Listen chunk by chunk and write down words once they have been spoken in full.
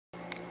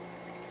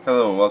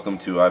Hello and welcome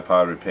to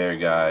iPod Repair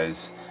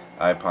Guys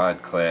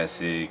iPod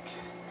Classic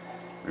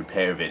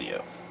repair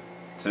video.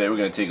 Today we're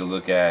going to take a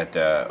look at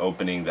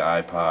opening the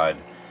iPod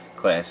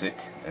Classic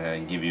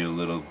and give you a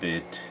little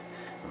bit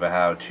of a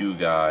how-to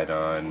guide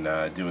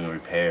on doing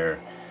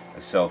a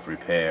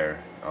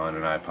self-repair on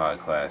an iPod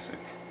Classic.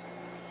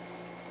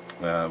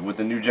 With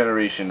the new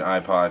generation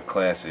iPod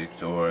Classic,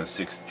 or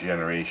 6th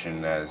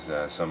generation as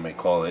some may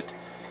call it,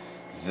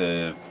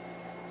 the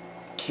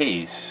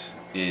case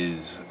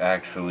is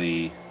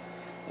actually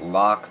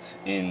locked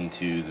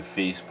into the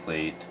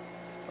faceplate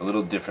a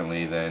little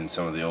differently than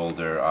some of the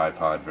older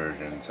iPod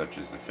versions, such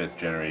as the 5th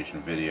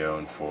generation video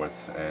and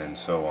 4th and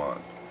so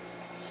on.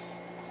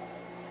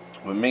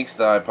 What makes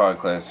the iPod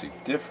Classic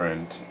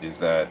different is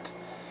that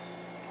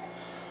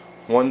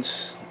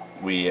once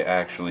we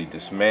actually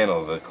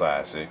dismantle the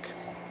Classic,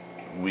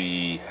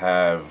 we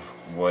have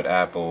what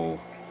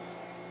Apple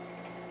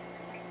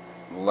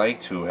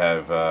like to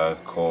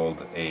have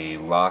called a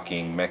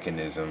locking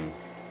mechanism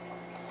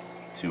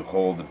to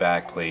hold the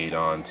backplate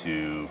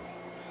onto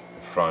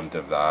the front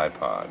of the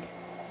iPod.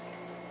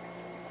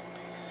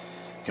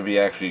 It can be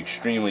actually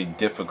extremely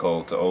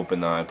difficult to open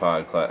the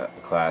iPod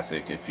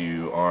Classic if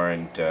you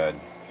aren't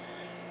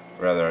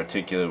rather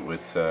articulate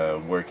with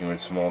working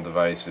with small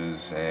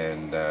devices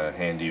and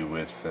handy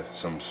with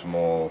some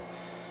small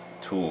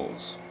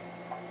tools.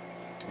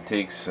 It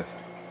takes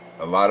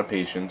a lot of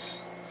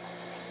patience,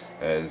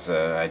 as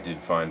I did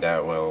find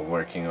out while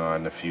working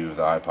on a few of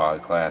the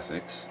iPod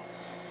Classics,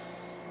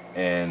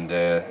 and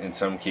in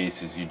some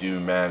cases you do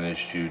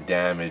manage to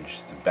damage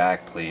the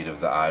backplate of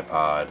the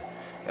iPod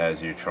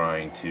as you're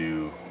trying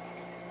to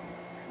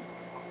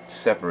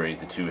separate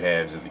the two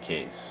halves of the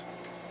case.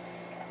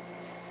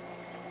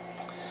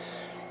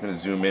 I'm going to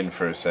zoom in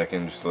for a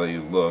second just to let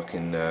you look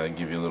and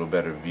give you a little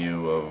better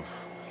view of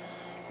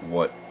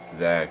what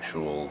the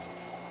actual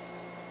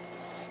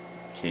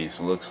case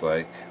looks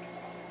like.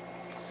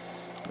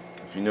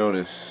 If you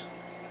notice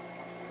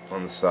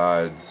on the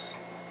sides,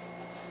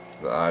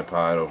 the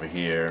iPod over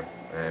here,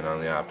 and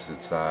on the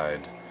opposite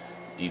side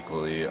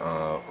equally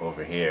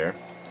over here,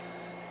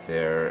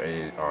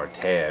 there are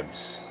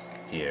tabs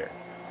here.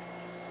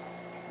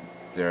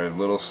 There are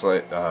little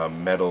slight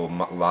metal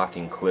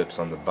locking clips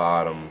on the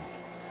bottom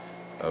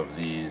of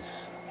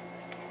these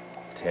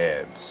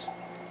tabs.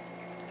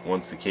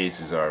 Once the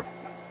cases are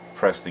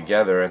pressed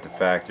together at the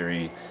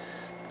factory,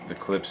 the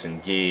clips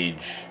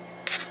engage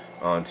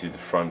onto the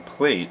front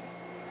plate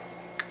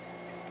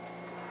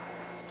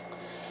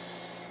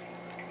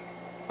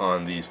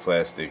on these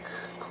plastic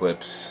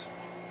clips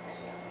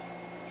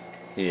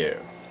here.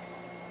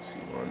 Let's see,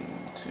 1,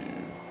 2,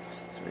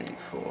 3,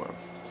 4.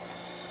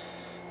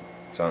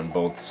 It's on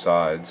both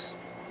sides,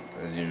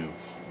 as you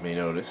may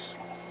notice.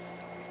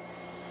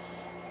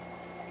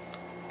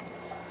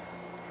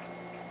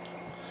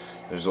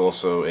 There's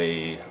also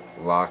a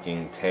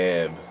locking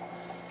tab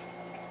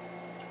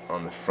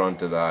on the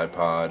front of the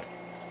iPod,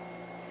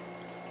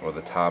 or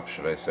the top,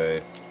 should I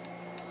say.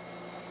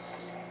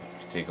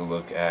 If you take a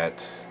look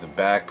at the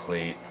back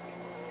plate,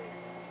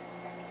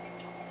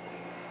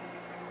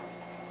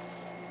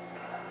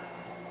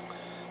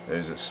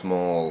 there's a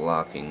small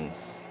locking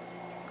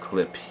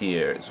clip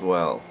here as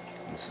well.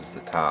 This is the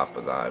top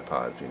of the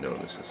iPod. If you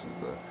notice, this is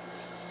the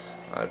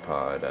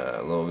iPod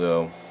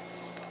logo.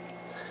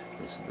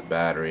 This is the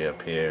battery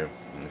up here,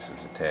 and this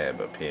is the tab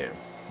up here.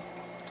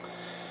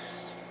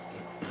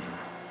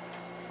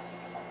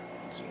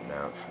 Zoom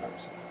out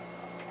first.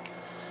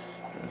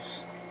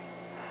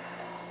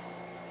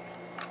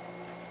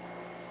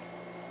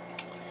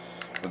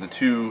 With the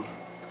two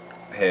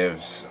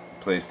halves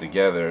placed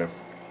together,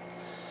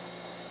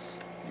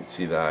 you can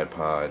see the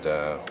iPod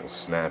will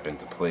snap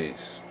into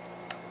place.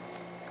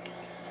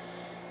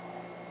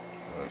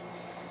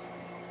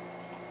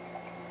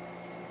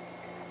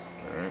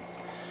 Alright.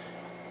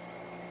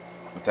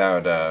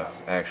 Without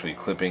actually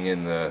clipping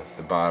in the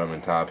bottom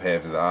and top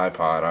halves of the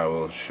iPod, I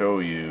will show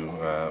you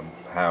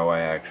how I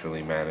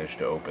actually managed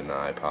to open the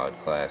iPod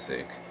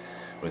Classic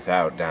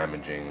without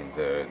damaging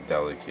the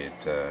delicate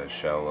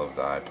shell of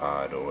the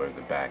iPod, or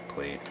the back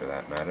plate for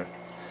that matter.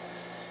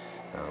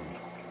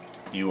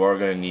 You are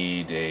going to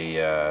need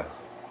a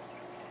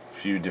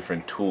few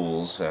different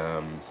tools.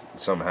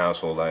 Some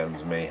household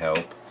items may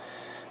help.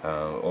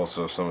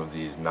 Also some of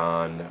these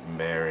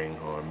non-marring,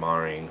 or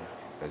marring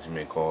as you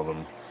may call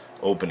them,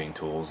 opening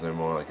tools. They're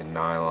more like a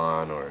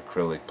nylon or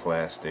acrylic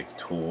plastic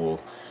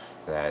tool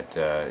that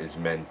is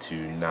meant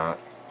not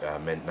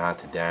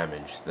to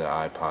damage the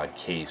iPod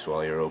case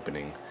while you're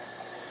opening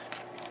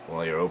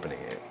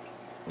it.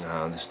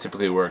 This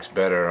typically works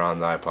better on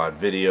the iPod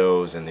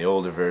videos and the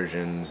older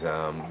versions.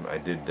 I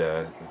did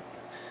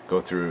go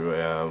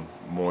through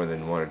more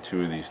than one or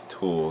two of these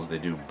tools. They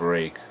do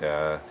break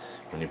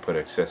when you put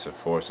excessive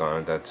force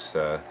on it.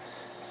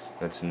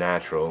 That's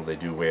natural. They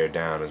do wear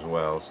down as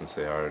well, since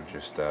they are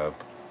just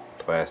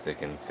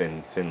plastic and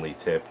thinly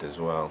tipped as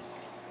well.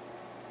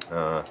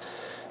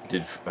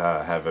 Did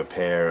have a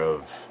pair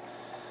of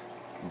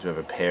do have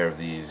a pair of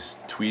these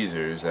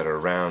tweezers that are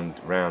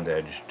round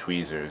edge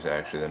tweezers.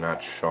 Actually, they're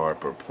not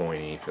sharp or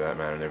pointy for that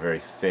matter. They're very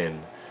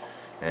thin,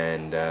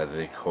 and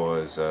they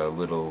cause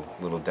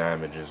little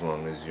damage as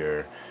long as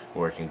you're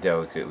working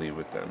delicately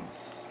with them.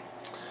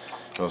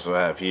 I also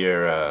have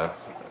here a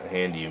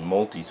handy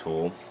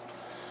multi-tool.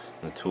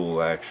 The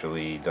tool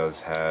actually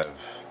does have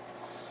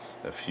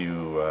a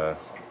few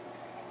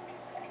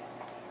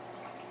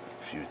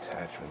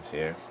attachments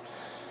here.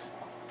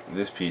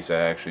 This piece I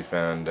actually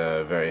found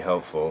very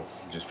helpful,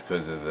 just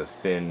because of the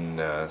thin,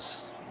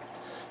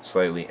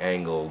 slightly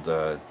angled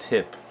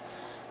tip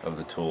of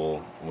the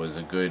tool. Was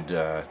a good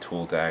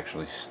tool to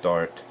actually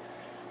start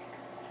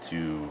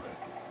to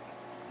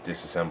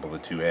disassemble the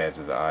two halves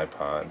of the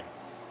iPod.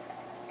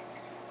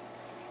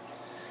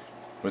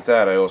 With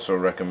that, I also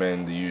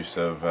recommend the use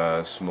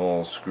of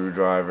small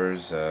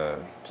screwdrivers.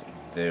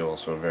 They're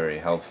also very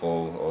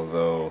helpful,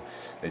 although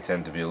they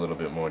tend to be a little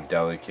bit more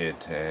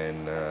delicate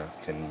and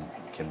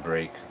can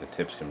break. The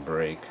tips can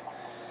break.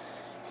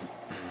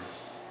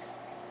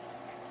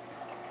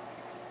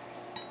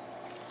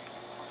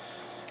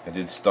 I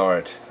did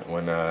start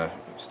when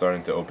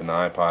starting to open the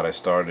iPod. I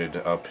started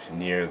up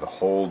near the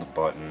hold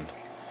button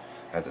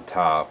at the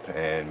top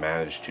and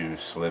managed to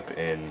slip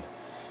in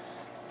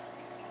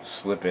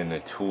a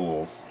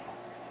tool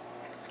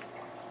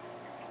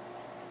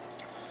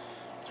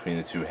between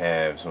the two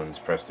halves when it's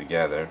pressed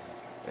together,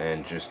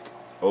 and just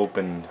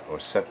open or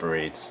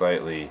separate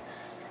slightly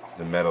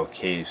the metal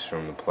case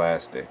from the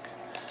plastic.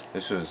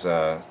 This was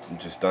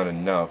just done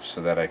enough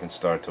so that I can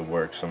start to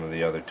work some of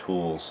the other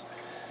tools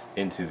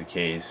into the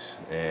case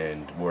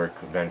and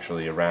work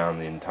eventually around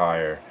the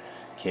entire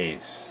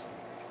case.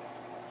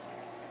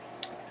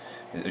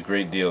 A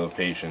great deal of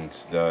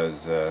patience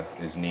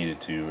is needed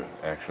to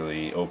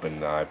actually open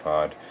the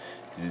iPod.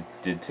 It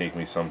did take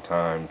me some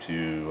time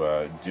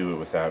to do it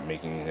without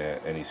making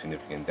any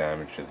significant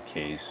damage to the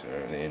case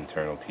or the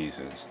internal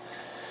pieces.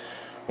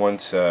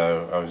 Once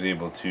I was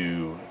able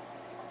to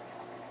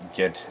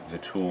get the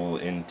tool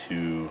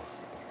into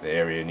the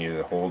area near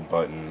the hold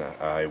button,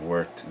 I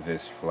worked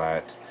this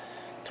flat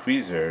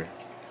tweezer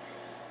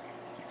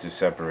to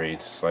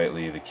separate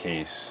slightly the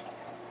case,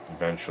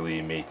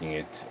 eventually making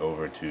it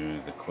over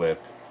to the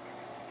clip,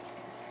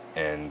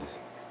 and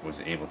was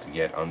able to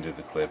get under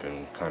the clip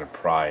and kind of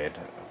pry it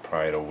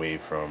away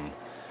from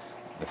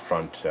the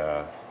front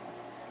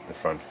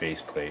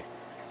faceplate.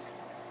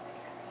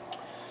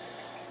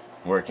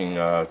 Working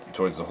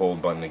towards the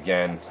hold button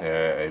again,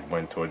 I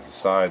went towards the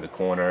side, the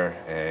corner,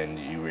 and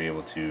you were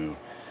able to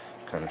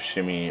kind of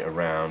shimmy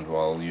around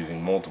while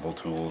using multiple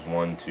tools.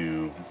 One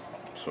to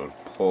sort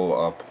of pull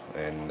up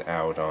and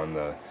out on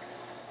the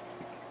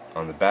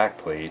back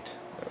plate.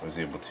 I was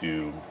able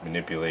to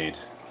manipulate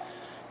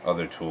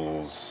other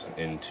tools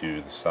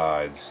into the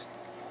sides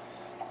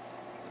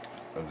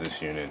of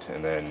this unit,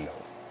 and then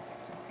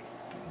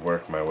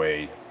work my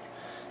way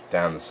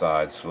down the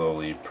side,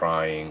 slowly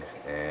prying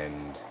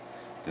and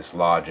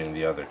dislodging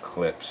the other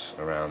clips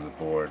around the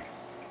board,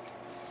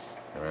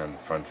 around the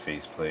front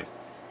faceplate.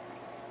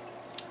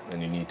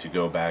 Then you need to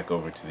go back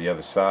over to the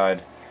other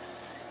side,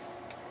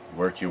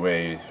 work your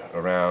way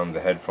around the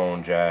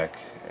headphone jack,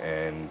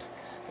 and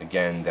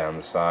again down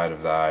the side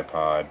of the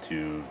iPod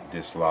to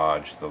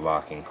dislodge the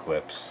locking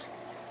clips.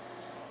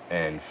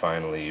 And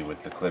finally,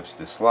 with the clips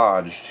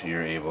dislodged,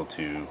 you're able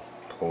to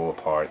pull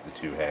apart the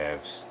two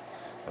halves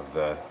of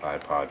the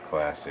iPod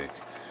Classic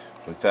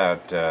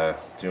without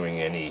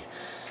doing any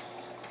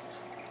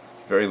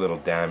very little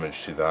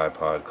damage to the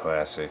iPod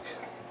Classic.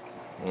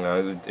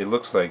 It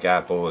looks like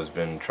Apple has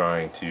been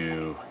trying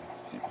to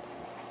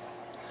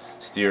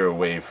steer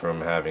away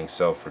from having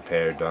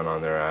self-repair done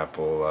on their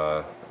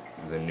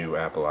the new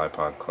Apple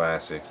iPod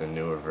Classics and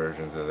newer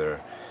versions of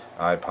their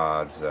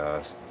iPods,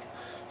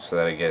 so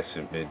that I guess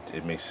it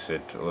makes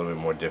it a little bit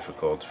more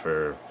difficult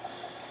for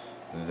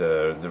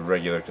the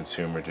regular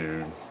consumer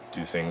to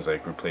do things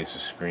like replace a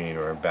screen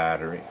or a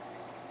battery.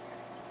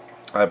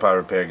 iPod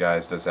Repair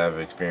Guys does have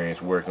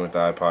experience working with the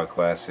iPod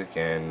Classic,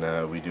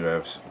 and we do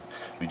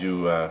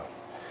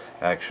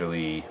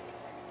actually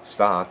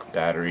stock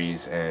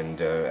batteries and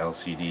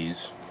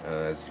LCDs.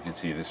 As you can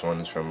see, this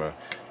one is from a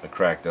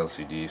cracked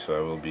LCD, so I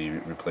will be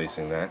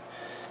replacing that.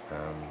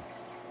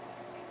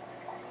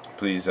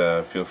 Please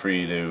feel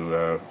free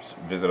to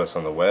visit us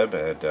on the web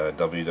at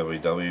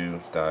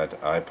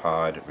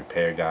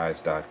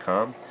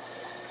www.ipodrepairguys.com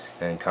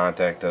and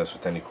contact us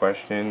with any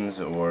questions,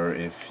 or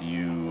if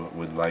you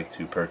would like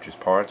to purchase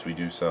parts. We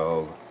do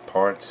sell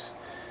parts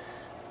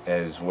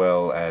as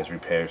well as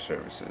repair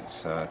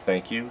services.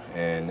 Thank you,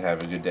 and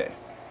have a good day.